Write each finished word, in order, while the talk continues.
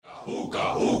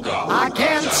I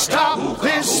can't stop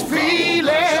this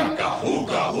feeling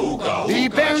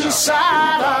deep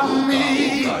inside of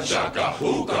me.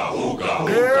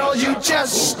 Girl, you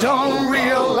just don't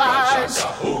realize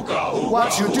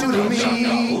what you do to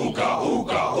me.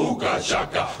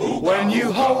 When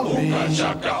you hold me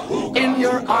in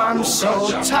your arms so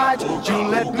tight, you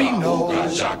let me know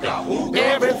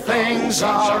everything's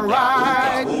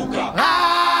alright.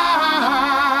 I'm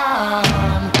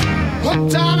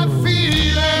hooked on a feeling.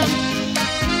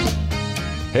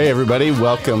 Hey everybody,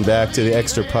 welcome back to the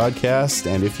Extra Podcast.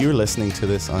 And if you're listening to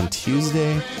this on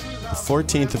Tuesday, the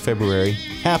 14th of February,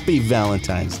 happy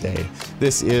Valentine's Day.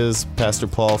 This is Pastor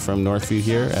Paul from Northview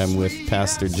here. I'm with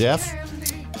Pastor Jeff.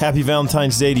 Happy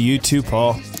Valentine's Day to you too,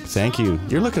 Paul. Thank you.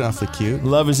 You're looking awfully cute.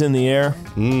 Love is in the air.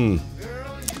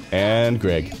 And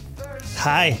Greg.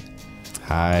 Hi.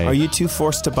 Hi. Are you two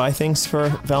forced to buy things for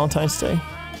Valentine's Day?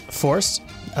 Forced?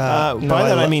 By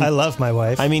that I mean I love my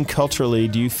wife. I mean culturally,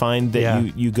 do you find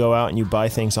that you go out and you buy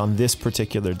things on this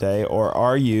particular day, or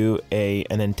are you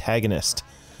an antagonist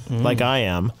like I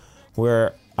am,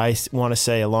 where I want to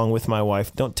say along with my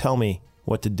wife, don't tell me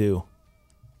what to do,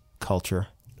 culture?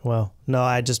 Well, no,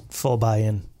 I just full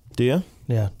buy-in. Do you?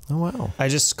 Yeah. Oh, wow. I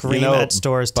just scream at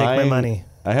stores, take my money.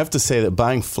 I have to say that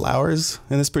buying flowers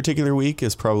in this particular week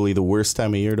is probably the worst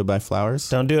time of year to buy flowers.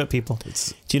 Don't do it, people.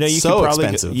 It's Do you know you so could probably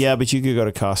expensive. but you could go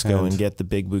to Costco and get the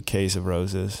big bouquets of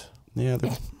roses. Yeah.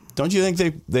 Don't you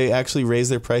think they actually raise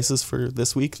their prices for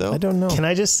this week, though? I don't know. Can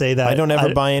I just say that? I don't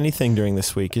ever buy anything during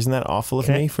this week. Isn't that awful of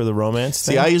me for the romance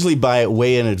thing? See, I usually buy it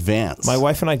way in advance. My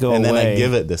wife and I go away. And then I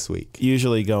give it this week.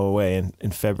 Usually go away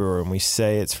in February, and we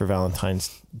say it's for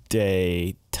Valentine's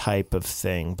Day type of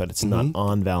thing, but it's not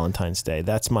on Valentine's Day.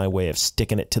 That's my way of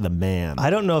sticking it to the man. I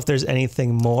don't know if there's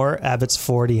anything more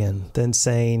Abbotsfordian than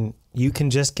saying you can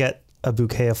just get a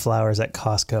bouquet of flowers at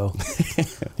Costco.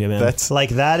 Yeah, man. That's Like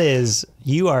that is,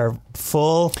 you are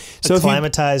full, So if you-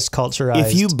 acclimatized, culturized.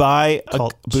 if you buy a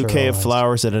bouquet of culturalized.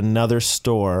 flowers at another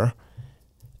store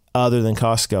other than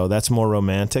Costco, that's more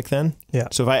romantic then? Yeah.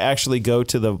 So if I actually go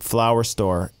to the flower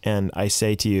store and I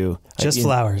say to you... Just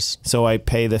flowers. So I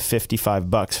pay the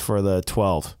 $55 for the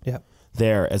 12 Yeah.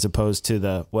 there as opposed to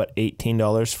the,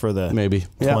 $18 for the maybe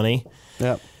 20?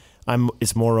 Yeah.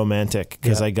 It's more romantic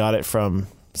because Yeah. I got it from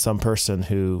some person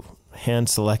who hand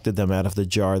selected them out of the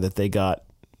jar that they got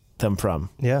them from.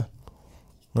 Yeah.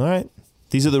 All right.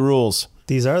 These are the rules.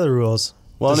 These are the rules.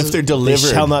 Well, and if they're delivered,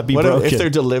 shall not be what broken. if they're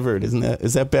delivered?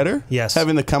 Is that better? Yes.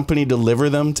 Having the company deliver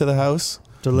them to the house,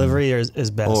 Delivery is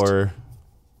best. or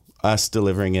us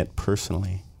delivering it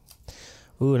personally?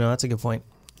 Ooh, no, that's a good point.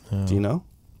 Do you know?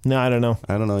 No, I don't know.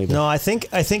 I don't know either. No, I think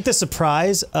the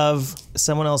surprise of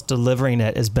someone else delivering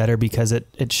it is better because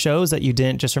it shows that you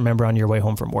didn't just remember on your way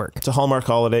home from work. It's a Hallmark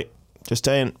holiday. Just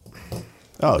saying.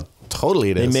 Oh,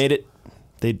 totally. It They is. made it.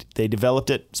 They developed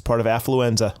it as part of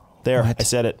affluenza. There, What? I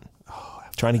said it.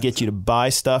 Trying to get you to buy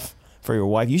stuff for your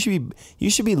wife. You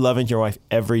should be loving your wife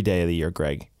every day of the year,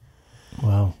 Greg.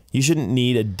 Wow. You shouldn't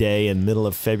need a day in middle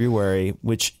of February,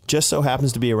 which just so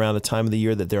happens to be around the time of the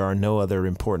year that there are no other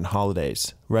important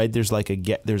holidays, right? There's like a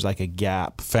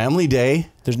gap. Family Day.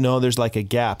 There's like a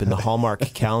gap in the Hallmark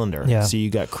calendar. Yeah. So you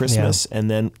got Christmas,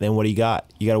 and then what do you got?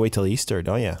 You got to wait till Easter,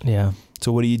 don't you? Yeah.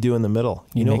 So what do you do in the middle?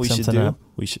 You know make what we should something do? up.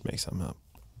 We should make something up.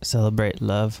 Celebrate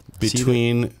love.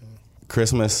 Between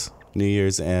Christmas, New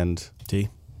Year's, and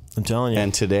I'm telling you.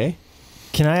 and today.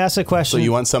 Can I ask a question? So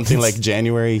you want something like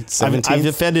January 17th? I've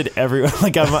defended everyone.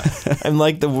 Like I'm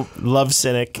like the love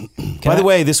cynic. By the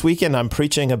way, this weekend I'm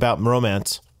preaching about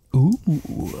romance. Ooh.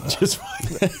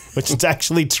 Which is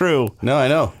actually true. No, I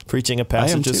know. Preaching a I am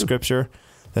passage of too. scripture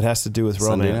that has to do with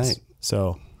Sunday romance. night.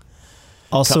 So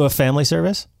Also a family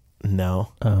service?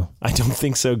 no, Oh. I don't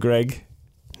think so, Greg.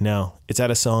 No, it's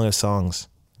at a Song of Songs.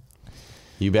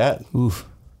 You bet. Oof.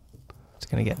 It's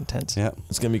going to get intense. Yeah.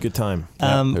 It's gonna be a good time.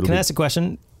 it'll Can be- I ask a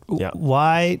question? Yeah.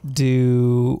 Why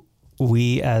do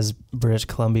we as British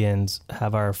Columbians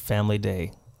have our family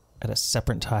day at a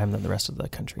separate time than the rest of the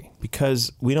country?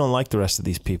 Because we don't like the rest of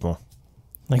these people.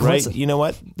 Like, Right? what's- You know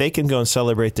what? They can go and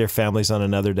celebrate their families on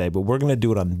another day, but we're going to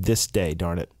do it on this day,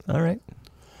 darn it. All right.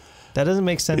 That doesn't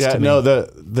make sense Yeah, to me. no,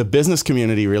 the business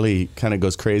community really kind of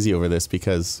goes crazy over this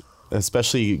because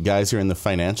especially guys who are in the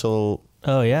financial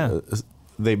Oh, yeah.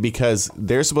 because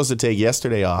they're supposed to take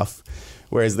yesterday off,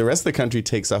 whereas the rest of the country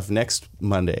takes off next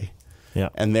Monday. Yeah.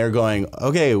 And they're going,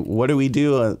 okay, what do we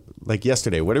do like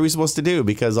yesterday? What are we supposed to do?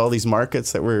 Because all these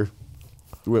markets that we're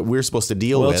supposed to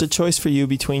deal Well, with. it's a choice for you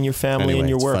between your family Anyway, and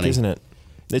your it's work, funny. isn't it?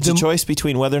 It's a choice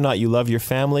between whether or not you love your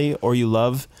family or you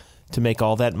love to make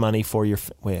all that money for your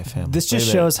family. This just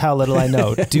shows how little I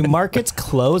know. Do markets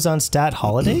close on stat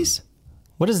holidays?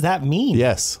 What does that mean?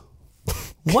 Yes.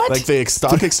 What? Like the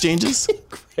stock exchanges?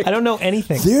 I don't know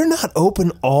anything. They're not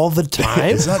open all the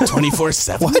time. It's not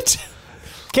 24/7. What?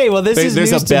 Okay, well, this is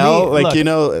There's news a bell, to me. like, Look, you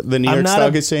know, the New I'm York not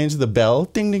Stock a- Exchange, the bell,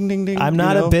 ding, ding, ding, ding. I'm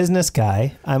not you know? a business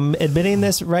guy. I'm admitting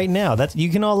this right now. You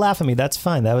can all laugh at me. That's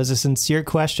fine. That was a sincere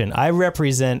question. I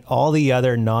represent all the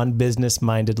other non-business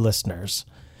minded listeners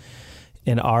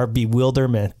in our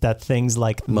bewilderment that things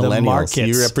like the Millennials. markets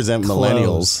You represent close.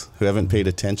 millennials who haven't paid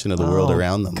attention to the world Oh,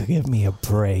 around them. Give me a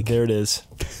break. There it is.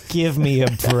 Give me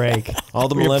a break. All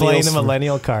the We're playing the millennials.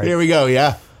 millennial card. Here we go.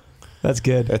 Yeah. That's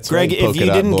good. That's Greg, right, if polka you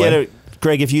dot didn't boy.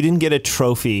 if you didn't get a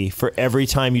trophy for every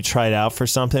time you tried out for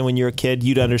something when you were a kid,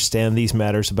 you'd understand these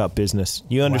matters about business.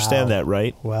 You understand Wow. that,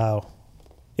 right? Wow.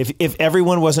 If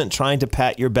everyone wasn't trying to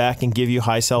pat your back and give you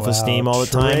high self-esteem all the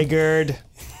time,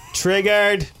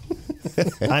 Triggered.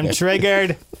 I'm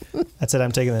triggered. That's it.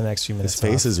 I'm taking the next few minutes. His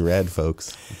face off. is red,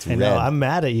 folks. It's I red. know. I'm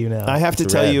mad at you now. I have to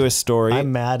It's tell red. you a story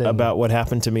I'm mad about what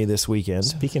happened to me this weekend.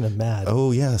 Speaking of mad.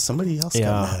 Oh, yeah. Somebody else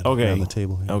got mad okay. around the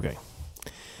table here. Okay.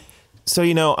 So,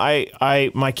 you know,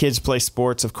 my kids play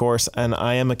sports, of course, and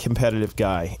I am a competitive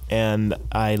guy, and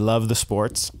I love the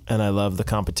sports and I love the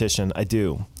competition. I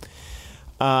do.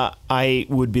 I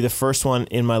would be the first one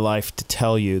in my life to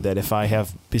tell you that if I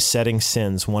have besetting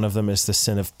sins, one of them is the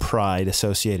sin of pride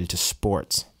associated to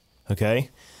sports. Okay?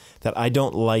 That I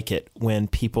don't like it when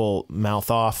people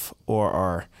mouth off or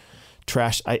are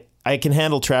trash. I can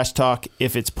handle trash talk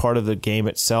if it's part of the game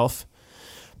itself,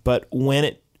 but when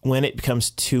it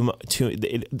becomes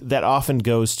that often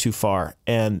goes too far,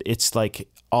 and it's like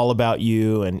all about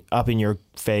you and up in your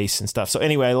face and stuff. So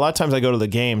anyway, a lot of times I go to the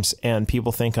games and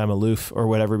people think I'm aloof or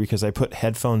whatever because I put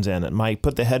headphones in, and I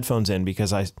put the headphones in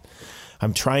because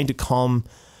I'm trying to calm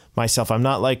myself. I'm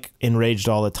not like enraged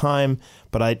all the time,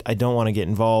 but I don't want to get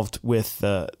involved with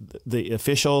the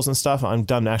officials and stuff. I'm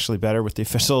done actually better with the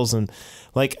officials, and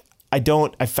like I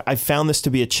found this to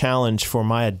be a challenge for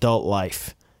my adult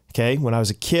life. Okay, when I was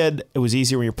a kid, it was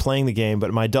easier when you're playing the game, but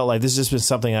in my adult life, this has just been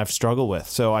something I've struggled with.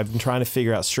 So I've been trying to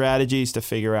figure out strategies to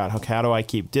figure out how do I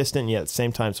keep distant, yet at the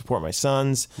same time support my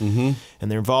sons and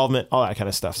their involvement, all that kind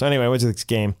of stuff. So anyway, I went to this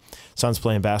game. Son's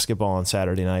playing basketball on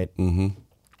Saturday night.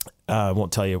 I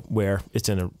won't tell you where. It's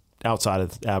outside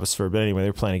of Abbotsford, but anyway, they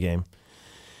were playing a game.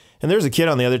 And there was a kid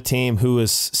on the other team who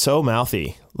was so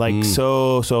mouthy, like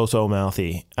so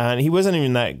mouthy. And he wasn't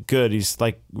even that good. He's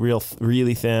like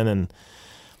really thin, and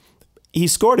he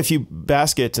scored a few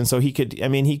baskets, and so he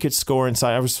could score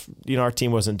inside. Our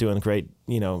team wasn't doing great,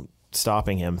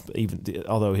 stopping him, even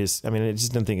although I just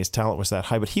didn't think his talent was that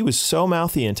high, but he was so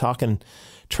mouthy and talking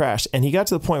trash. And he got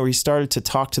to the point where he started to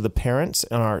talk to the parents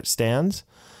in our stands,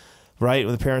 right?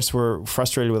 When the parents were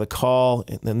frustrated with a call,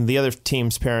 and the other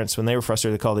team's parents, when they were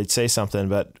frustrated with the call, they'd say something,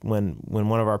 but when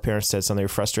one of our parents said something, they were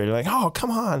frustrated, like, oh, come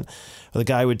on. Or the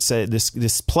guy would say,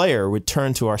 this player would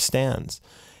turn to our stands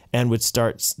and would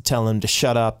start telling him to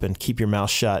shut up and keep your mouth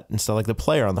shut and stuff, like the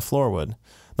player on the floor would,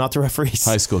 not the referees.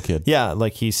 High school kid. Yeah,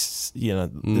 like he's,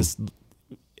 this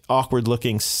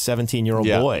awkward-looking 17-year-old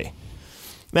boy.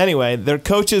 Anyway, their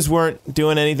coaches weren't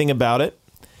doing anything about it.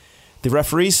 The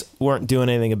referees weren't doing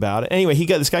anything about it. Anyway,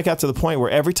 this guy got to the point where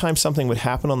every time something would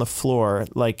happen on the floor,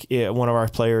 like one of our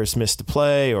players missed a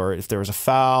play, or if there was a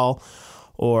foul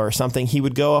or something, he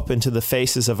would go up into the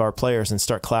faces of our players and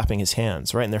start clapping his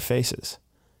hands right in their faces.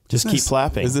 Just keep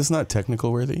clapping. Is this not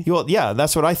technical worthy? Well, yeah,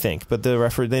 that's what I think. But the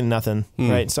referee, they nothing,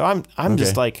 right? So I'm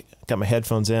just like, got my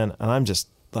headphones in, and I'm just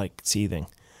like seething,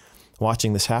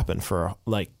 watching this happen for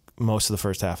like most of the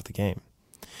first half of the game.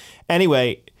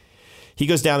 Anyway, he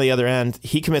goes down the other end.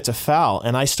 He commits a foul,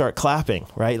 and I start clapping,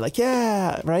 right? Like,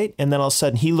 yeah, right? And then all of a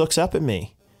sudden, he looks up at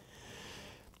me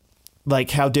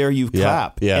like, how dare you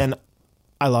clap? Yeah. And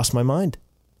I lost my mind.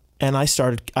 And I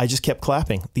just kept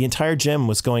clapping. The entire gym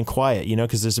was going quiet,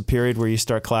 because there's a period where you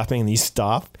start clapping and you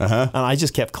stop. And I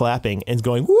just kept clapping and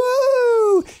going,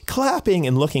 woo, clapping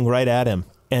and looking right at him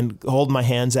and holding my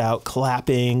hands out,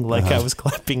 clapping like I was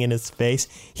clapping in his face.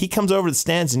 He comes over to the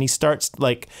stands and he starts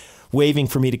like waving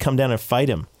for me to come down and fight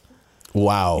him.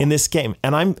 Wow. In this game.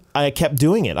 And I kept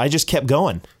doing it. I just kept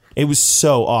going. It was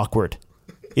so awkward.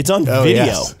 It's on video.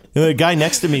 Yes. The guy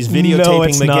next to me is videotaping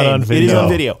it's the not game. on It is video. on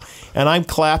video. And I'm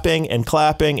clapping and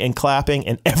clapping and clapping,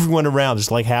 and everyone around, just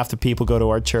like half the people go to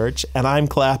our church, and I'm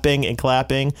clapping and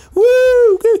clapping. Woo!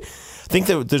 I think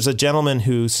that there's a gentleman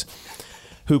who's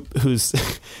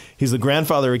he's the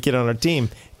grandfather of a kid on our team,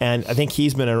 and I think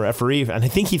he's been a referee, and I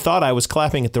think he thought I was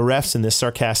clapping at the refs in this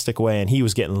sarcastic way, and he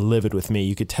was getting livid with me.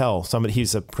 You could tell.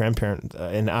 He's a grandparent,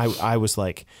 and I was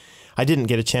like, I didn't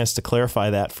get a chance to clarify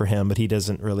that for him, but he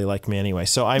doesn't really like me anyway.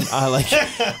 So I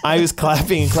was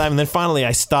clapping and clapping. And then finally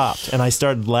I stopped and I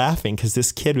started laughing because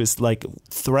this kid was like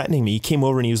threatening me. He came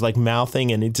over and he was like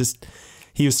mouthing and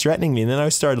he was threatening me. And then I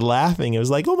started laughing. It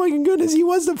was like, oh my goodness, he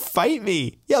wants to fight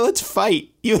me. Yeah, let's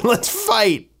fight. Let's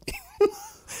fight.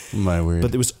 My word.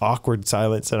 But there was awkward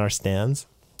silence in our stands.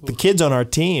 The kids on our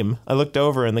team, I looked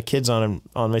over and the kids on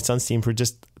my son's team were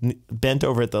just bent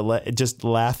over at just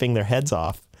laughing their heads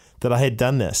off that I had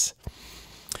done this.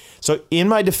 So in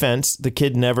my defense, the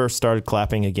kid never started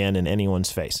clapping again in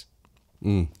anyone's face.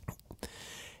 And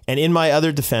in my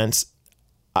other defense,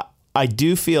 I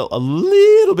do feel a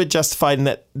little bit justified in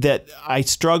that I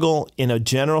struggle in a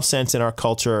general sense in our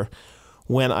culture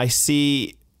when I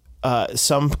see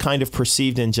some kind of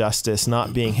perceived injustice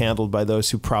not being handled by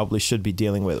those who probably should be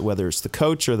dealing with it, whether it's the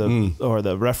coach or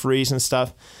the referees and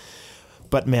stuff.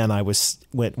 But man, I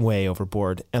went way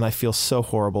overboard, and I feel so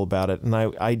horrible about it. And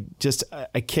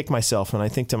I kick myself, and I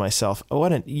think to myself,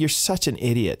 oh, you're such an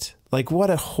idiot! Like, what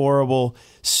a horrible,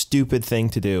 stupid thing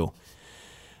to do.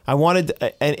 I wanted,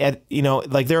 and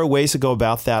like there are ways to go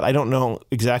about that. I don't know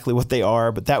exactly what they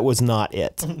are, but that was not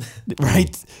it,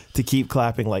 right? To keep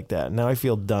clapping like that. Now I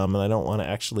feel dumb, and I don't want to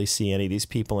actually see any of these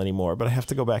people anymore. But I have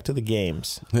to go back to the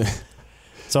games,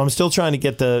 so I'm still trying to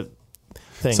get the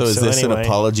thing. So is this an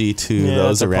apology to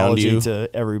those around you? To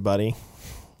everybody.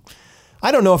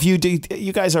 I don't know if you do.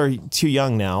 You guys are too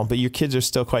young now, but your kids are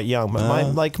still quite young.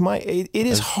 But it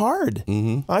is hard.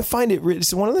 Mm-hmm. I find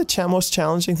it's one of the most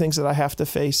challenging things that I have to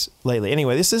face lately.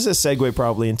 Anyway, this is a segue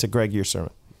probably into Greg, your sermon.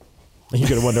 You're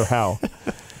going to wonder how.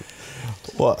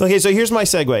 Well, okay, so here's my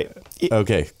segue.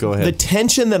 Okay, go ahead. The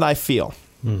tension that I feel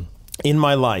in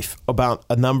my life about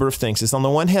a number of things is, on the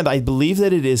one hand, I believe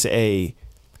that it is a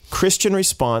Christian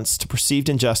response to perceived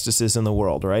injustices in the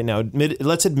world, right? Now,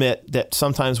 let's admit that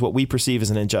sometimes what we perceive as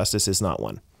an injustice is not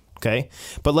one, okay?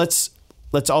 But let's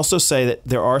also say that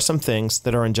there are some things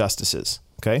that are injustices,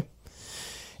 okay?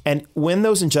 And when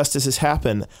those injustices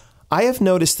happen, I have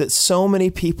noticed that so many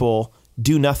people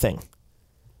do nothing.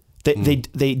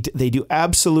 They do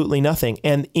absolutely nothing.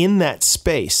 And in that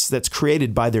space that's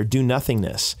created by their do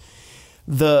nothingness,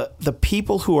 the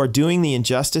people who are doing the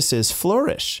injustices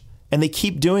flourish. And they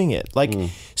keep doing it. Like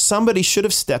somebody should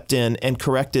have stepped in and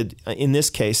corrected, in this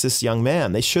case, this young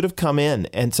man. They should have come in,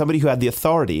 and somebody who had the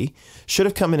authority should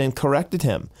have come in and corrected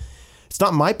him. It's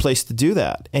not my place to do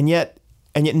that. And yet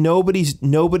nobody's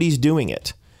doing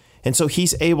it. And so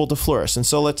he's able to flourish. And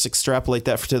so let's extrapolate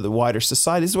that to the wider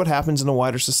society. This is what happens in a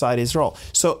wider society as well.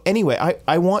 So anyway,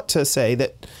 I want to say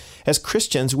that as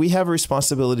Christians, we have a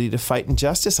responsibility to fight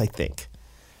injustice, I think.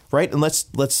 Right? And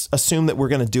let's assume that we're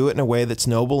going to do it in a way that's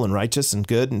noble and righteous and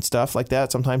good and stuff like that.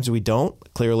 Sometimes we don't,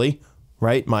 clearly,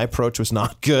 right? My approach was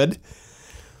not good.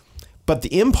 But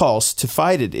the impulse to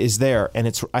fight it is there,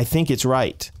 and I think it's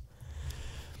right.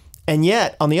 And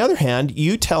yet, on the other hand,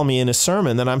 you tell me in a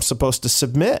sermon that I'm supposed to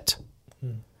submit.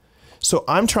 So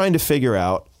I'm trying to figure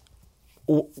out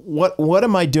what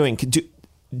am I doing?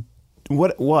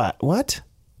 What?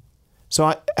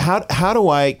 So how do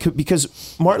I,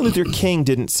 because Martin Luther King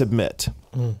didn't submit,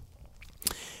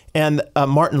 and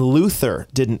Martin Luther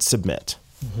didn't submit,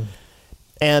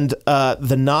 and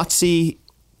the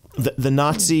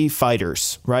Nazi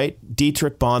fighters, right?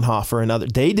 Dietrich Bonhoeffer and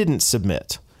others, they didn't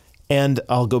submit. And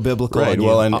I'll go biblical. Right.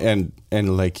 Well,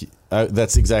 and like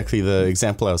that's exactly the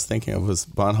example I was thinking of was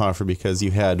Bonhoeffer, because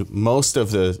you had most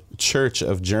of the Church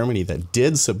of Germany that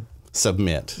did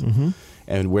submit,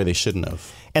 and where they shouldn't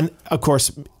have. And of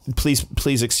course,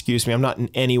 please excuse me. I'm not in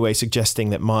any way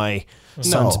suggesting that my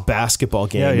son's basketball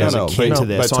game is akin to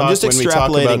this. But so I'm just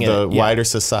extrapolating when we talk about the wider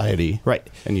society, right?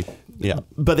 And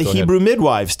but the Hebrew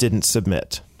midwives didn't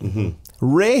submit.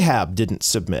 Rahab didn't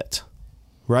submit,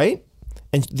 right?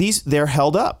 And they're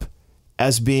held up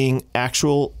as being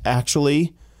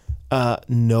actually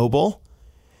noble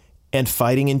and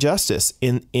fighting injustice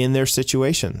in their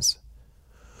situations.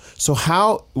 So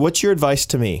what's your advice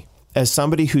to me as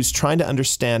somebody who's trying to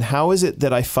understand how is it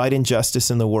that I fight injustice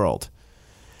in the world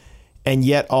and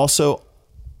yet also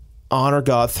honor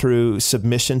God through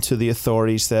submission to the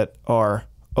authorities that are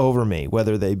over me,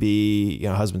 whether they be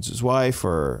husband to his wife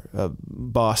or a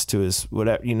boss to his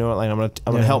whatever, like I'm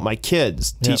gonna help my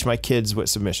kids, teach my kids what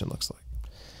submission looks like.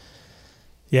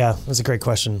 Yeah, that's a great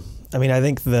question. I mean, I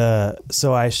think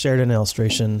so I shared an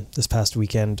illustration this past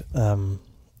weekend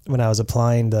when I was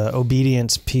applying the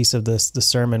obedience piece of the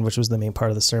sermon, which was the main part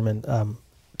of the sermon,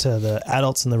 to the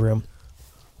adults in the room.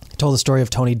 I told the story of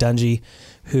Tony Dungy,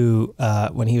 who,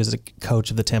 when he was a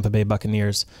coach of the Tampa Bay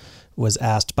Buccaneers, was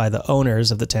asked by the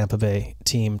owners of the Tampa Bay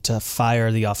team to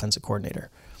fire the offensive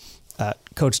coordinator.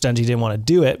 Coach Dungy didn't want to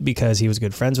do it because he was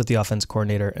good friends with the offensive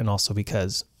coordinator, and also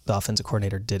because the offensive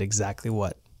coordinator did exactly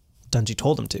what Dungy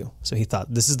told him to. So he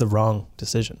thought this is the wrong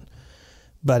decision.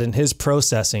 But in his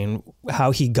processing,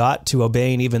 how he got to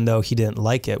obeying even though he didn't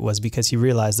like it was because he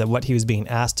realized that what he was being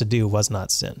asked to do was not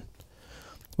sin.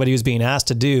 What he was being asked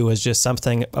to do was just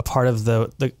something, a part of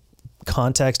the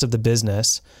context of the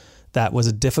business that was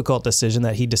a difficult decision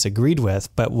that he disagreed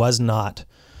with, but was not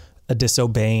a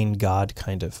disobeying God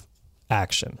kind of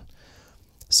action.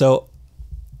 So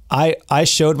I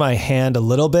showed my hand a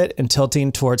little bit in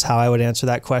tilting towards how I would answer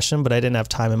that question, but I didn't have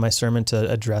time in my sermon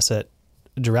to address it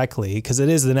directly, because it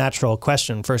is the natural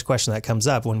question, first question that comes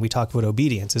up when we talk about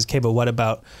obedience is, okay, but what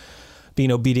about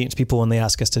being obedient to people when they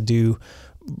ask us to do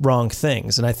wrong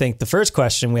things? And I think the first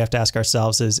question we have to ask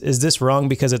ourselves is this wrong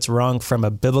because it's wrong from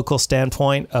a biblical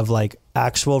standpoint of like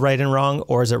actual right and wrong,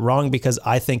 or is it wrong because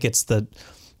I think it's the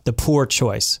poor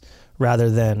choice rather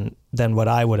than what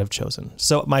I would have chosen?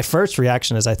 So my first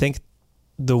reaction is, I think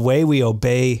the way we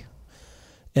obey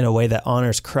in a way that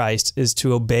honors Christ is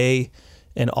to obey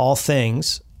in all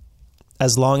things,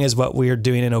 as long as what we are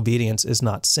doing in obedience is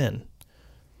not sin.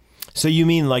 So you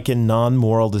mean like in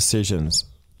non-moral decisions?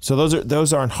 So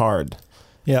those aren't hard.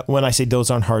 Yeah. When I say those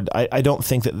aren't hard, I don't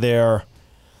think that they're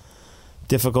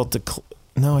difficult to.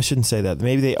 No, I shouldn't say that.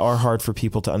 Maybe they are hard for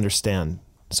people to understand.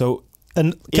 So,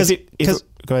 and go ahead.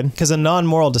 Because a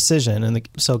non-moral decision, in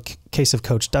the case of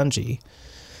Coach Dungy,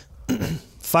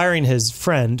 firing his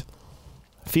friend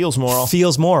feels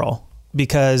moral.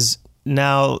 Because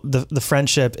now the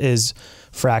friendship is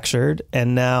fractured,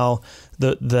 and now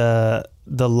the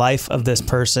life of this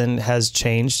person has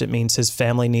changed. It means his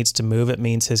family needs to move. It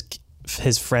means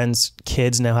his friends'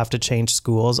 kids now have to change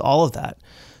schools. All of that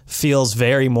feels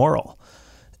very moral,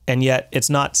 and yet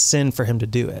it's not sin for him to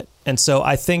do it. And so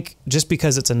I think just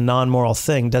because it's a non-moral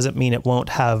thing doesn't mean it won't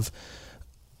have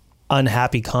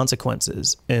unhappy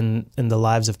consequences in the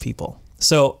lives of people.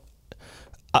 So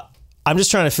I'm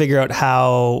just trying to figure out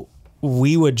how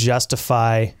we would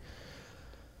justify,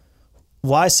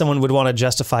 why someone would want to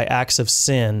justify acts of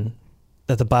sin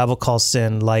that the Bible calls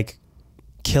sin, like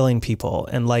killing people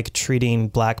and like treating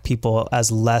black people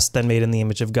as less than made in the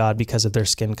image of God because of their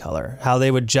skin color. How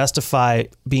they would justify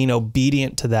being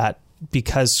obedient to that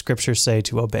because scriptures say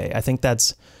to obey. I think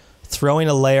that's throwing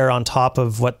a layer on top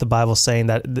of what the Bible's saying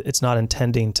that it's not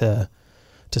intending to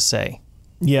say.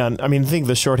 Yeah, I mean, I think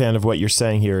the shorthand of what you're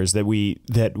saying here is that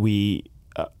we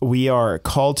are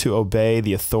called to obey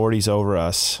the authorities over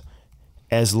us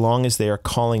as long as they are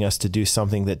calling us to do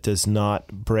something that does not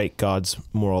break God's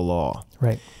moral law.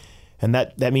 Right. And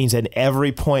that means at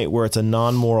every point where it's a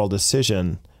non-moral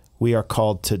decision, we are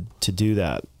called to do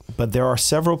that. But there are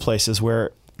several places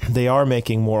where they are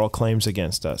making moral claims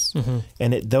against us. Mm-hmm.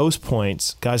 And at those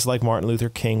points, guys like Martin Luther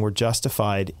King were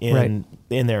justified in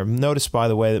there. Notice, by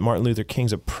the way, that Martin Luther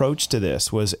King's approach to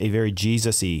this was a very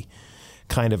Jesus-y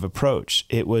kind of approach.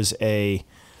 It was a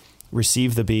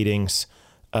receive the beatings,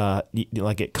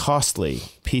 like it costly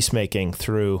peacemaking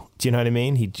through. Do you know what I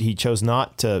mean? He chose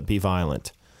not to be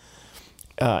violent,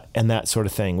 and that sort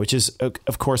of thing. Which is,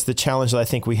 of course, the challenge that I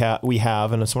think we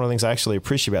have, and it's one of the things I actually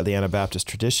appreciate about the Anabaptist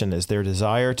tradition is their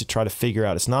desire to try to figure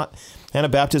out. It's not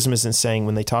Anabaptism isn't saying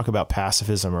when they talk about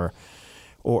pacifism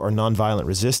or nonviolent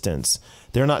resistance,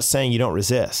 they're not saying you don't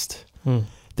resist.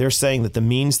 They're saying that the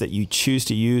means that you choose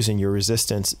to use in your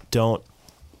resistance don't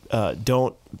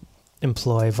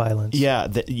employ violence. Yeah,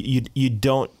 that you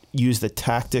don't use the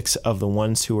tactics of the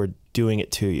ones who are doing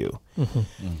it to you. Mm-hmm.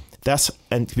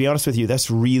 And to be honest with you,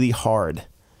 that's really hard.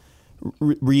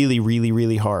 Really, really,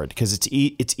 really hard, because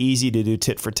it's easy to do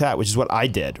tit for tat, which is what I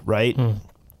did, right?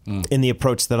 In the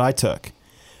approach that I took,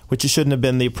 which shouldn't have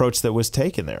been the approach that was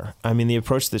taken there. I mean, the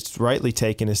approach that's rightly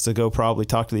taken is to go probably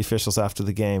talk to the officials after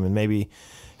the game and maybe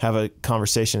have a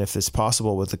conversation, if it's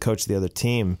possible, with the coach of the other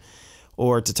team,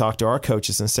 or to talk to our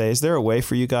coaches and say, is there a way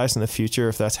for you guys in the future,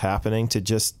 if that's happening, to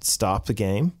just stop the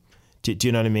game? Do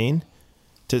you know what I mean?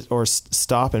 Or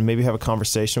stop and maybe have a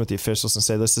conversation with the officials and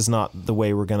say, this is not the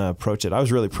way we're going to approach it. I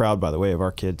was really proud, by the way, of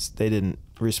our kids. They didn't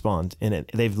respond in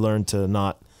it. They've learned to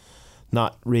not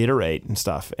reiterate and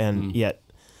stuff. And yet,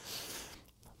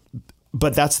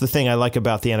 but that's the thing I like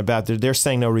about the Anabaptist. They're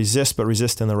saying no, resist, but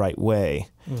resist in the right way.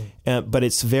 But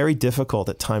it's very difficult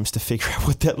at times to figure out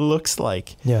what that looks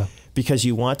like. Yeah. Because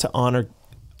you want to honor,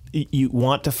 you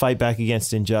want to fight back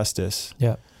against injustice.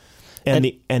 Yeah. And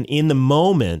in the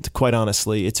moment, quite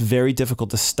honestly, it's very difficult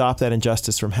to stop that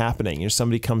injustice from happening. You know,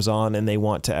 somebody comes on and they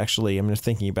want to actually, I'm just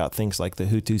thinking about things like the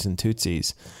Hutus and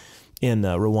Tutsis in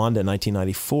Rwanda in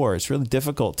 1994. It's really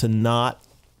difficult to not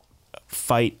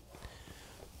fight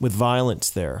violence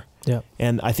there. Yeah.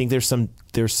 And I think there's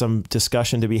some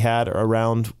discussion to be had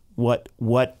around what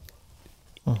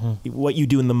you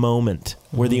do in the moment,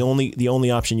 where the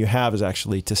only option you have is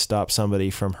actually to stop somebody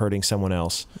from hurting someone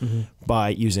else by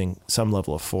using some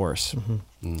level of force.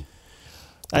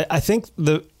 I think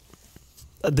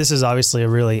this is obviously a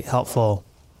really helpful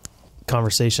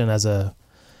conversation as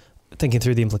thinking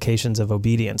through the implications of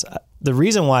obedience. The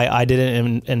reason why I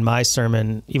didn't in my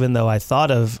sermon, even though I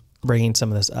thought of bringing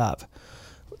some of this up,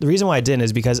 the reason why I didn't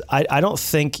is because I don't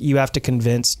think you have to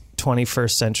convince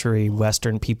 21st century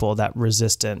Western people that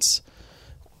resistance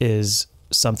is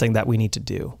something that we need to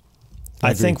do.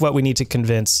 I think what we need to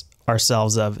convince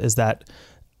ourselves of is that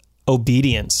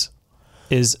obedience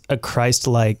is a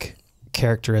Christ-like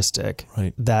characteristic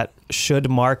that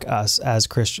should mark us as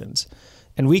Christians.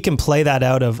 And we can play that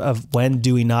out of when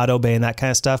do we not obey and that kind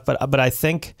of stuff. But I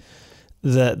think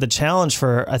the challenge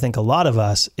for, I think, a lot of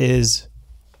us is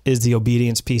the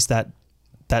obedience piece that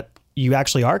you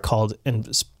actually are called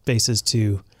in spaces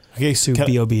to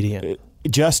be obedient.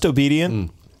 Just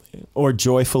obedient or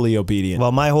joyfully obedient?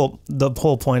 Well, the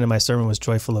whole point of my sermon was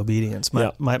joyful obedience.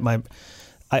 I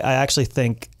actually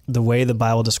think the way the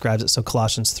Bible describes it, so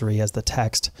Colossians 3, as the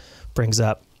text brings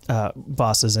up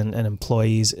bosses and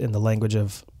employees in the language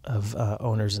of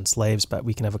owners and slaves, but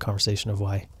we can have a conversation of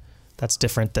why that's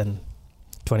different than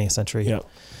 20th century. Yeah.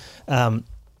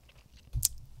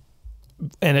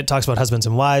 And it talks about husbands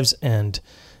and wives and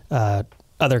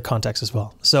other contexts as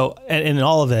well. So, and in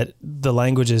all of it, the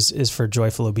language is for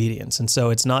joyful obedience. And so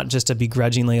it's not just a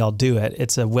begrudgingly I'll do it.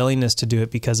 It's a willingness to do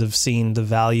it because of seeing the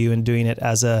value in doing it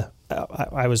as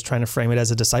I was trying to frame it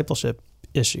as a discipleship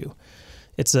issue.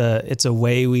 It's a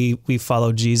way we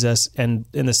follow Jesus, and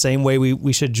in the same way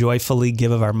we should joyfully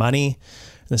give of our money,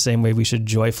 in the same way we should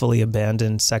joyfully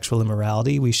abandon sexual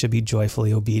immorality, we should be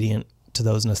joyfully obedient to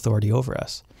those in authority over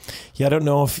us. Yeah, I don't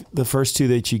know if the first two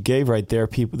that you gave right there,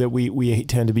 people that we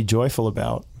tend to be joyful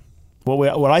about.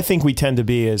 What I think we tend to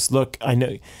be is, look,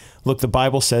 the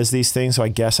Bible says these things, so I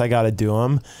guess I got to do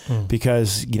them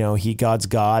because, God's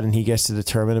God and he gets to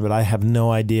determine it, but I have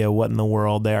no idea what in the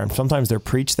world they are. And sometimes they're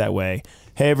preached that way.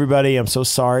 Hey, everybody, I'm so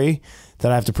sorry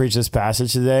that I have to preach this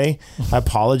passage today. I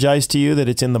apologize to you that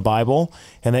it's in the Bible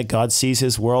and that God sees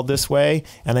his world this way.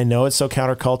 And I know it's so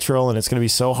countercultural and it's going to be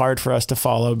so hard for us to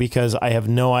follow because I have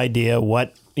no idea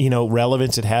what,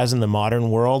 relevance it has in the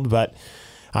modern world, but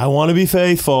I want to be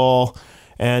faithful.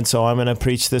 And so I'm going to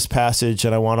preach this passage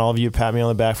and I want all of you to pat me on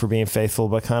the back for being faithful,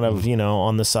 but kind of,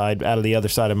 on the side, out of the other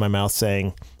side of my mouth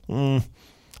saying,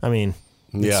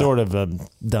 it's sort of a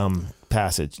dumb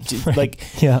passage.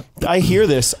 I hear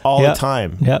this all the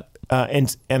time. Yep.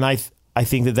 And I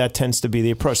think that tends to be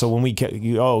the approach. So when we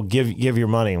give your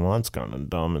money, well, it's kind of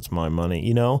dumb. It's my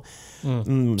money,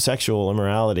 sexual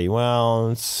immorality.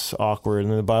 Well, it's awkward.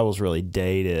 And the Bible's really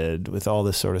dated with all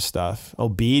this sort of stuff.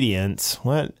 Obedience.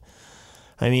 What?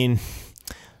 I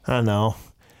don't know.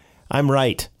 I'm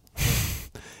right.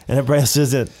 And everybody else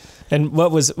isn't. And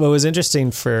what was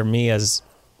interesting for me as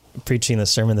preaching the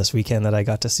sermon this weekend that I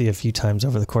got to see a few times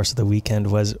over the course of the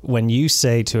weekend was when you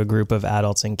say to a group of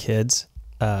adults and kids,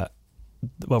 what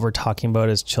we're talking about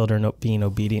is children being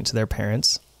obedient to their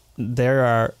parents. There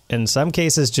are, in some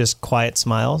cases, just quiet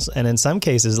smiles, and in some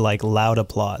cases, like loud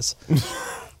applause,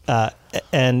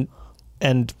 and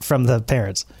from the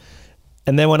parents.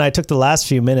 And then when I took the last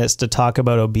few minutes to talk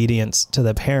about obedience to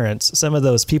the parents, some of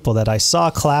those people that I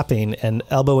saw clapping and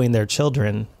elbowing their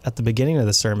children at the beginning of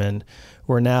the sermon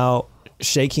were now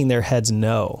shaking their heads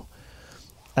no,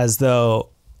 as though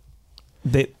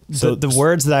the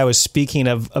words that I was speaking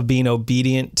of being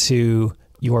obedient to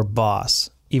your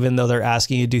boss, even though they're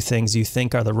asking you to do things you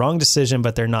think are the wrong decision,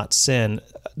 but they're not sin,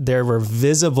 there were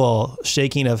visible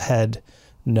shaking of head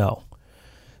no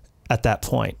at that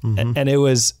point. Mm-hmm. And it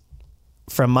was,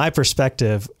 from my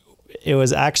perspective, it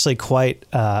was actually quite,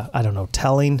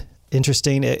 telling,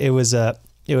 interesting. It was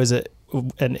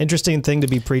an interesting thing to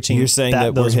be preaching. You're saying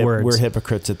that we're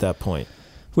hypocrites at that point.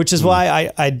 Which is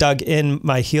why I dug in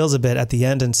my heels a bit at the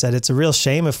end and said, it's a real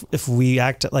shame if we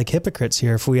act like hypocrites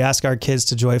here, if we ask our kids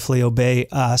to joyfully obey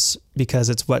us because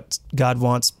it's what God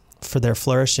wants for their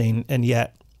flourishing. And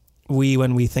yet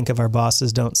when we think of our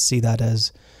bosses, don't see that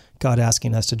as God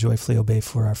asking us to joyfully obey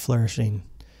for our flourishing.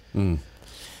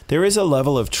 There is a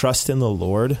level of trust in the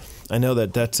Lord. I know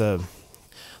that's a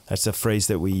phrase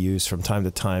that we use from time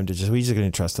to time we're just going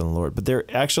to trust in the Lord. But there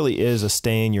actually is a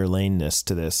stay in your laneness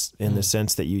to this in the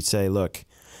sense that you say, look,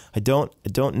 I don't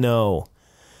know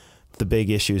the big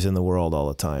issues in the world all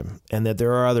the time. And that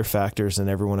there are other factors in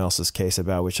everyone else's case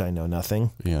about which I know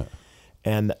nothing. Yeah.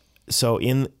 And so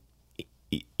it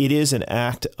is an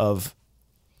act of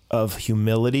of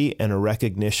humility and a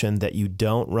recognition that you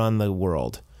don't run the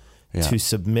world, to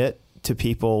submit to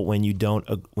people when you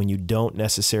don't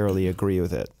necessarily agree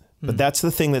with it. But that's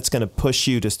the thing that's going to push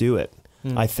you to do it,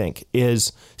 I think,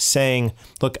 is saying,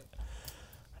 look,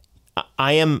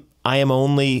 I am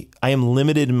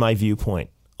limited in my viewpoint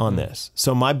on this.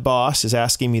 So my boss is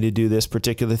asking me to do this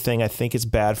particular thing. I think it's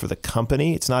bad for the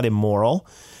company. It's not immoral,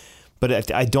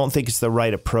 but I don't think it's the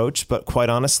right approach. But quite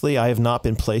honestly, I have not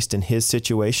been placed in his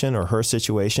situation or her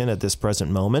situation at this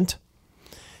present moment.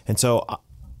 And so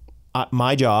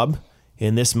my job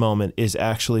in this moment is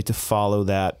actually to follow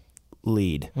that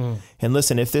lead. And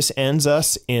listen, if this ends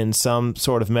us in some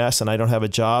sort of mess and I don't have a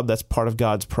job, that's part of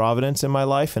God's providence in my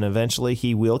life. And eventually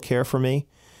he will care for me.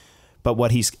 But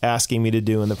what he's asking me to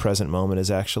do in the present moment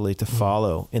is actually to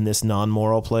follow in this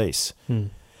non-moral place. And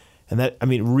that, I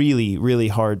mean, really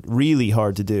hard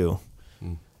to do,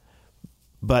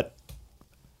 but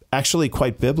actually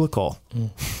quite biblical.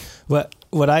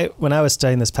 When I was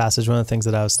studying this passage, one of the things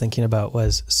that I was thinking about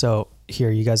was, so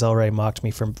here, you guys already mocked me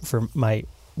for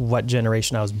what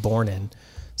generation I was born in.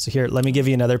 So here, let me give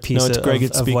you another piece of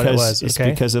what it was. It's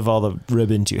because of all the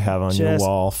ribbons you have on your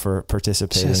wall for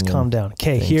participating. Just calm down.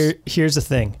 Okay, here's the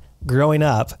thing. Growing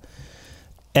up,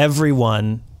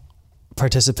 everyone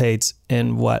participates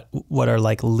in what are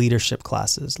like leadership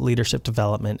classes, leadership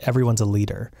development. Everyone's a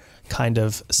leader kind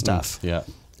of stuff. Yeah.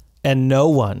 And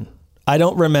I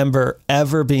don't remember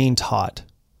ever being taught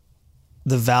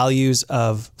the values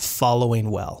of following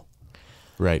well.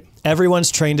 Right. Everyone's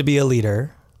trained to be a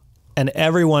leader, and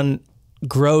everyone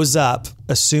grows up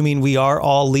assuming we are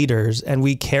all leaders, and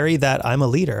we carry that I'm a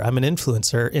leader, I'm an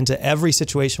influencer into every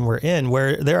situation we're in,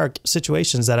 where there are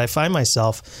situations that I find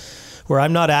myself where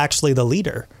I'm not actually the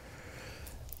leader.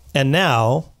 And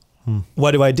now,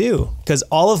 what do I do? Because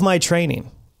all of my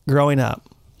training growing up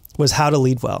was how to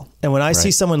lead well. And when I see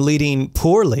someone leading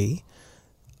poorly,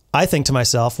 I think to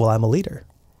myself, well, I'm a leader.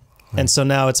 And so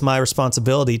now it's my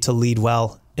responsibility to lead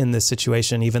well in this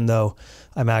situation, even though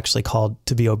I'm actually called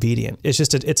to be obedient. It's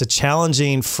just it's a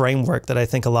challenging framework that I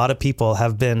think a lot of people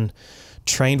have been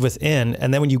trained within.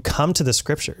 And then when you come to the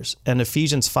scriptures, and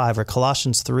Ephesians 5 or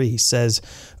Colossians 3 says,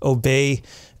 obey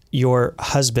your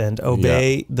husband,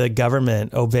 obey the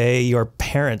government, obey your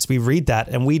parents. We read that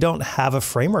and we don't have a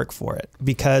framework for it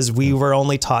because we were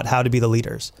only taught how to be the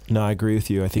leaders. No, I agree with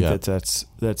you. I think that's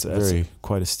very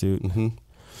quite astute.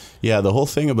 Yeah, the whole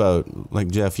thing about, like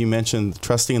Jeff, you mentioned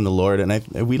trusting in the Lord,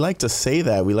 and we like to say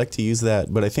that, we like to use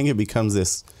that, but I think it becomes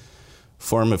this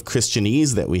form of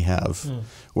Christianese that we have,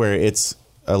 where it's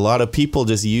a lot of people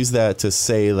just use that to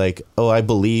say like, oh, I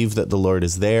believe that the Lord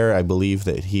is there, I believe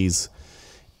that he's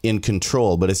in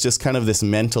control, but it's just kind of this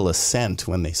mental assent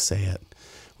when they say it,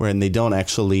 wherein they don't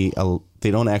actually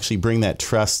bring that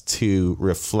trust to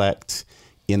reflect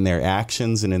in their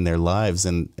actions and in their lives,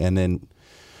 and then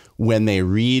when they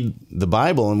read the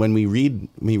Bible and when we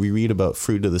read about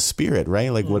fruit of the Spirit,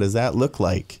 right? Like, what does that look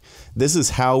like? This is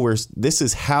how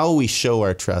we show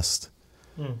our trust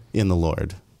in the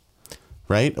Lord,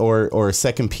 right? Or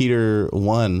 2 Peter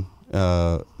 1,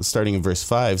 starting in verse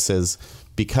 5 says,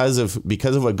 because of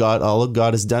what all of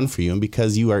God has done for you, and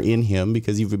because you are in him,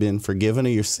 because you've been forgiven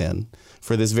of your sin,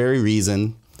 for this very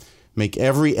reason, make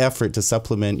every effort to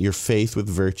supplement your faith with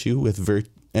virtue,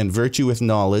 and virtue with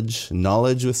knowledge,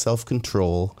 knowledge with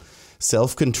self-control,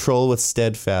 self-control with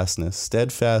steadfastness,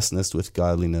 steadfastness with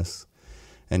godliness,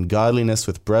 and godliness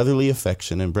with brotherly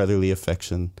affection, and brotherly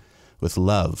affection with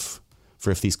love.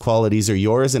 For if these qualities are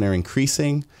yours and are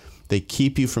increasing, they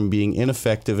keep you from being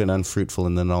ineffective and unfruitful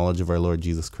in the knowledge of our Lord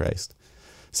Jesus Christ.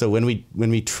 So when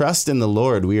we trust in the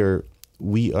Lord, we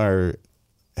are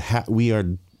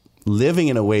living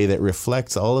in a way that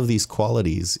reflects all of these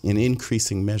qualities in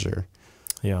increasing measure.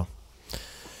 Yeah.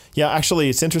 Actually,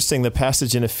 it's interesting. The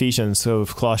passage in Ephesians, so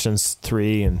Colossians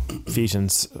 3 and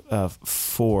Ephesians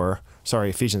 5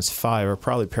 are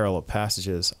probably parallel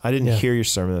passages. I didn't hear your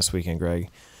sermon this weekend,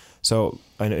 Greg. So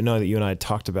I know that you and I had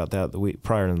talked about that the week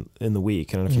prior in the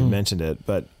week. I don't know if you mentioned it,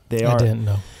 but I didn't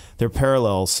know. They're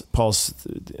parallels.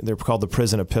 They're called the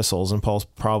prison epistles, and Paul's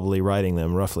probably writing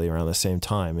them roughly around the same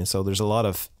time. And so there's a lot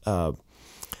of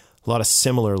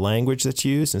similar language that's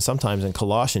used. And sometimes in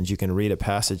Colossians, you can read a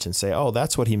passage and say, oh,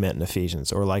 that's what he meant in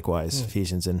Ephesians, or likewise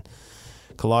Ephesians and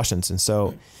Colossians. And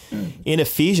so in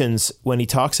Ephesians, when he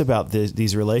talks about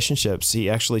these relationships, he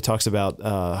actually talks about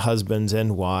husbands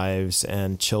and wives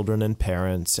and children and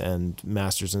parents and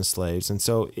masters and slaves. And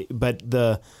so, but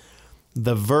the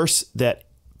verse that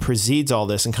precedes all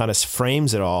this and kind of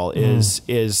frames it all is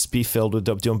be filled with,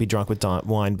 don't be drunk with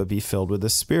wine, but be filled with the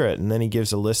Spirit. And then he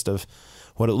gives a list of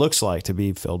what it looks like to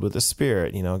be filled with the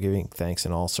Spirit, giving thanks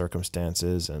in all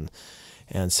circumstances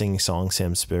and singing songs,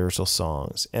 hymns, spiritual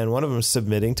songs. And one of them is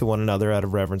submitting to one another out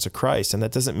of reverence of Christ. And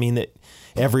that doesn't mean that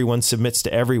everyone submits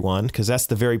to everyone, because that's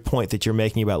the very point that you're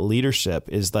making about leadership,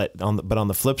 is that but on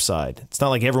the flip side, it's not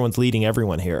like everyone's leading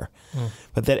everyone here,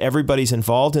 but that everybody's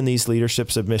involved in these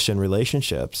leadership submission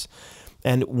relationships.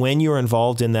 And when you're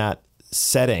involved in that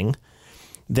setting,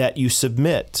 that you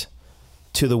submit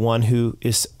to the one who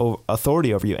is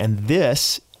authority over you. And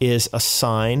this is a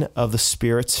sign of the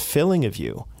Spirit's filling of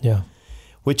you. Yeah.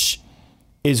 Which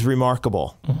is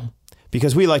remarkable,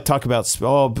 because we like to talk about,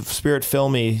 Spirit fill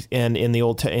me, and in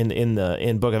the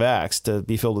in Book of Acts, to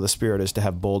be filled with the Spirit is to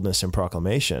have boldness in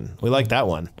proclamation. We like that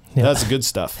one. Yeah. That's the good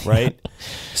stuff, right?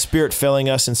 Spirit filling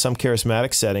us in some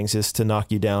charismatic settings is to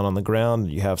knock you down on the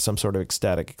ground. You have some sort of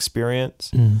ecstatic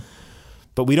experience,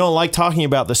 but we don't like talking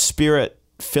about the Spirit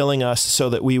filling us so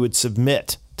that we would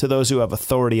submit to those who have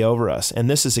authority over us. And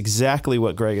this is exactly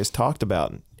what Greg has talked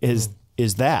about. Is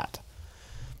that.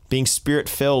 Being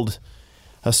Spirit-filled,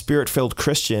 a Spirit-filled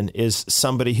Christian is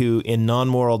somebody who, in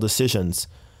non-moral decisions,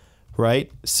 right,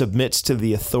 submits to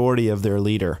the authority of their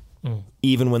leader,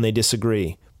 even when they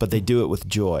disagree, but they do it with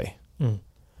joy.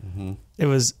 It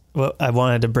was, I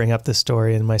wanted to bring up this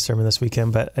story in my sermon this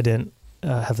weekend, but I didn't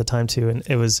have the time to. And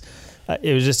it was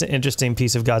just an interesting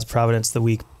piece of God's providence the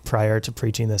week prior to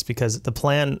preaching this, because the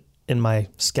plan in my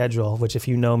schedule, which if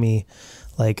you know me,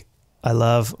 like I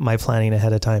love my planning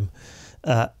ahead of time,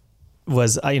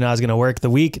 was, I was going to work the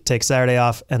week, take Saturday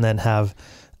off, and then have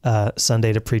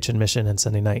Sunday to preach in Mission and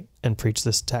Sunday night and preach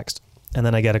this text. And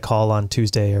then I get a call on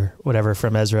Tuesday or whatever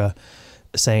from Ezra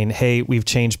saying, hey, we've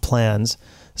changed plans.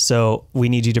 So we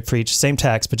need you to preach same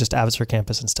text, but just Abbotsford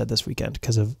campus instead this weekend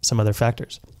because of some other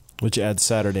factors. Which adds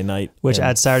Saturday night.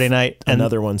 And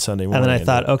another one Sunday morning. And then I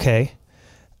thought, okay,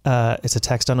 it's a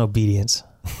text on obedience,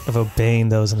 of obeying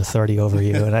those in authority over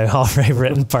you. And I've already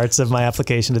written parts of my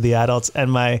application to the adults.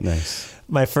 And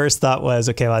my first thought was,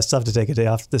 okay, well, I still have to take a day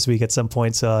off this week at some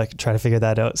point, so I could try to figure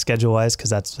that out schedule-wise, because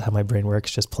that's how my brain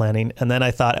works, just planning. And then I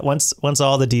thought, once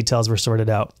all the details were sorted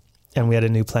out and we had a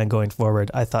new plan going forward,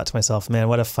 I thought to myself, man,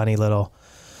 what a funny little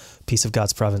piece of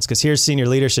God's providence. Because here's senior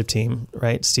leadership team,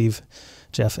 right? Steve,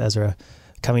 Jeff, Ezra,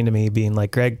 coming to me being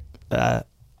like, Greg,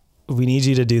 we need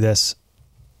you to do this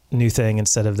new thing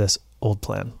instead of this old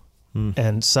plan.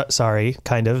 And sorry,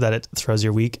 kind of, that it throws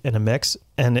your week in a mix.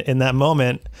 And in that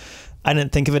moment, I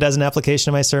didn't think of it as an application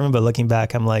of my sermon, but looking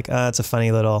back, I'm like, it's a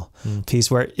funny little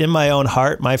piece where in my own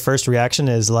heart, my first reaction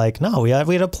is like, no, we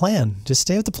had a plan. Just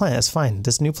stay with the plan. It's fine.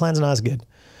 This new plan's not as good.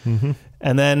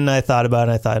 And then I thought about it,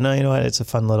 and I thought, no, you know what? It's a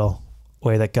fun little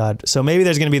way that God, so maybe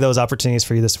there's going to be those opportunities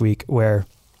for you this week where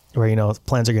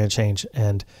plans are going to change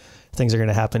and things are going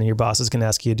to happen, and your boss is going to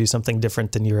ask you to do something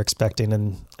different than you were expecting.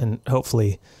 And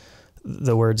hopefully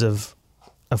the words of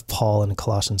Paul in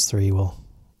Colossians 3 will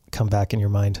come back in your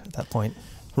mind at that point.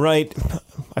 Right.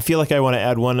 I feel like I want to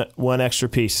add one extra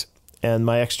piece. And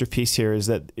my extra piece here is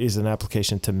an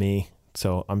application to me.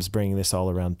 So I'm just bringing this all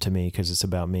around to me because it's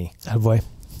about me. Oh boy.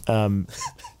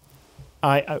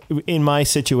 I in my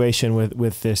situation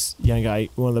with this young guy,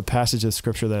 one of the passages of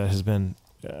scripture that has been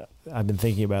I've been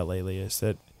thinking about lately is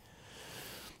that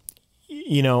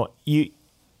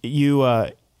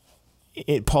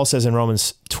Paul says in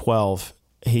Romans 12,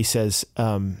 he says,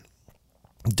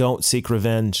 don't seek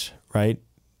revenge, right?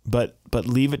 But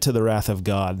leave it to the wrath of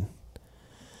God.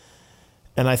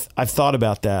 And I've thought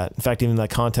about that. In fact, even in that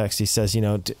context, he says,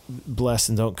 bless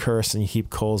and don't curse, and you heap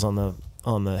coals on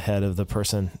the head of the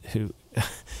person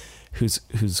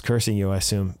who's cursing you, I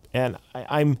assume. And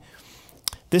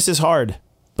this is hard.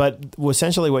 But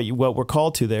essentially what we're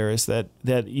called to there is that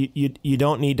you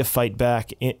don't need to fight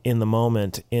back in the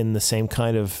moment in the same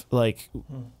kind of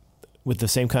with the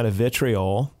same kind of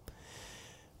vitriol,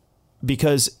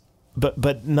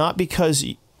 but not because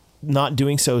not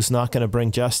doing so is not going to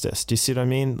bring justice. Do you see what I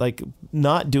mean? Like,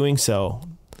 not doing so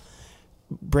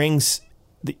brings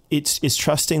it's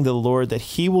trusting the Lord that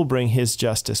He will bring His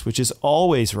justice, which is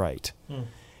always right.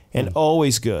 And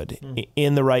always good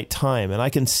in the right time. And I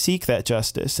can seek that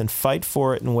justice and fight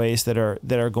for it in ways that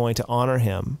are going to honor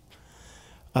Him.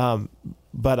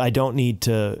 But I don't need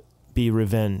to be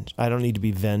revenge. I don't need to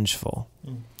be vengeful.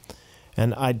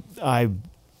 And I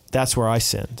that's where I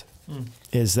sinned,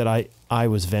 is that I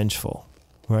was vengeful,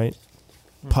 right?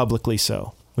 Publicly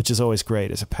so, which is always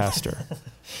great as a pastor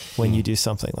when you do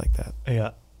something like that.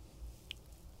 Yeah.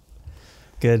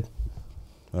 Good.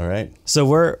 All right. So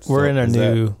we're in a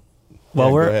new. Go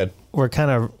we're ahead. We're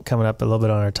kind of coming up a little bit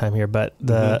on our time here, but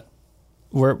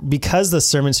because the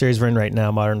sermon series we're in right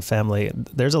now, Modern Family,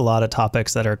 there's a lot of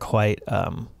topics that are quite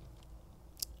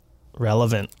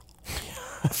relevant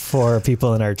for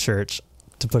people in our church,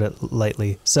 to put it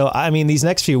lightly. So, I mean, these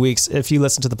next few weeks, if you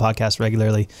listen to the podcast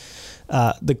regularly,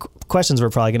 the questions we're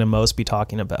probably going to most be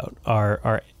talking about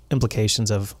are implications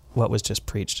of what was just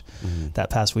preached that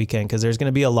past weekend, because there's going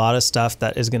to be a lot of stuff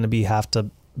that is going to have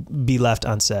to be left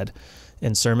unsaid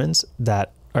in sermons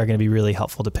that are going to be really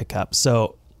helpful to pick up.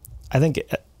 So I think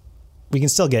we can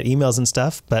still get emails and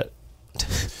stuff, but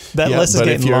that list is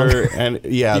getting longer. And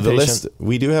the list,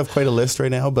 we do have quite a list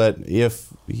right now, but if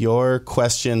your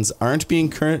questions aren't being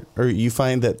current, or you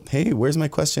find that, hey, where's my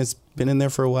question? It's been in there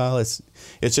for a while. It's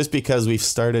just because we've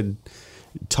started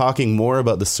talking more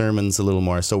about the sermons a little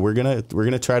more. So we're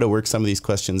gonna try to work some of these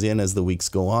questions in as the weeks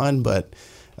go on, but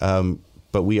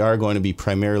we are going to be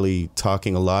primarily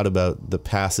talking a lot about the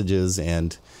passages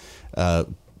and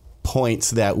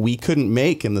points that we couldn't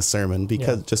make in the sermon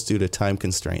because just due to time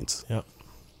constraints. Yeah.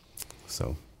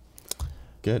 So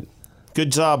good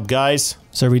job, guys.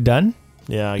 So are we done?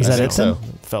 Yeah, I Is guess that it so. then?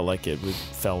 It felt like it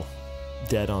fell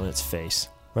dead on its face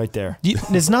right there.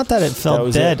 It's not that it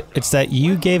felt dead. It's that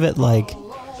you gave it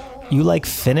you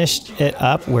finished it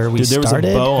up where we there was a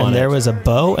started, bow on and there it. was a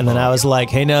bow, and then I was like,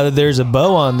 hey, now that there's a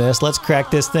bow on this, let's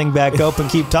crack this thing back open,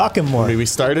 keep talking more. I mean, we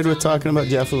started with talking about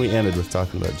Jeff and we ended with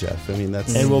talking about Jeff. I mean,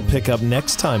 that's... And we'll pick up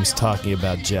next time's talking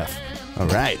about Jeff. All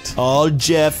right. All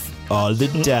Jeff, all the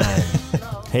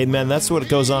time. Hey, man, that's what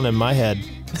goes on in my head.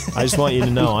 I just want you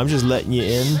to know. I'm just letting you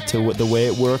in to the way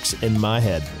it works in my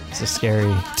head. It's a scary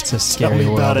me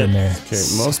world about it. in there. Okay,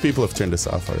 most people have turned us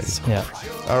off already. Yeah.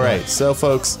 All right. So,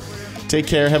 folks, take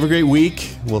care. Have a great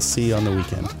week. We'll see you on the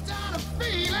weekend.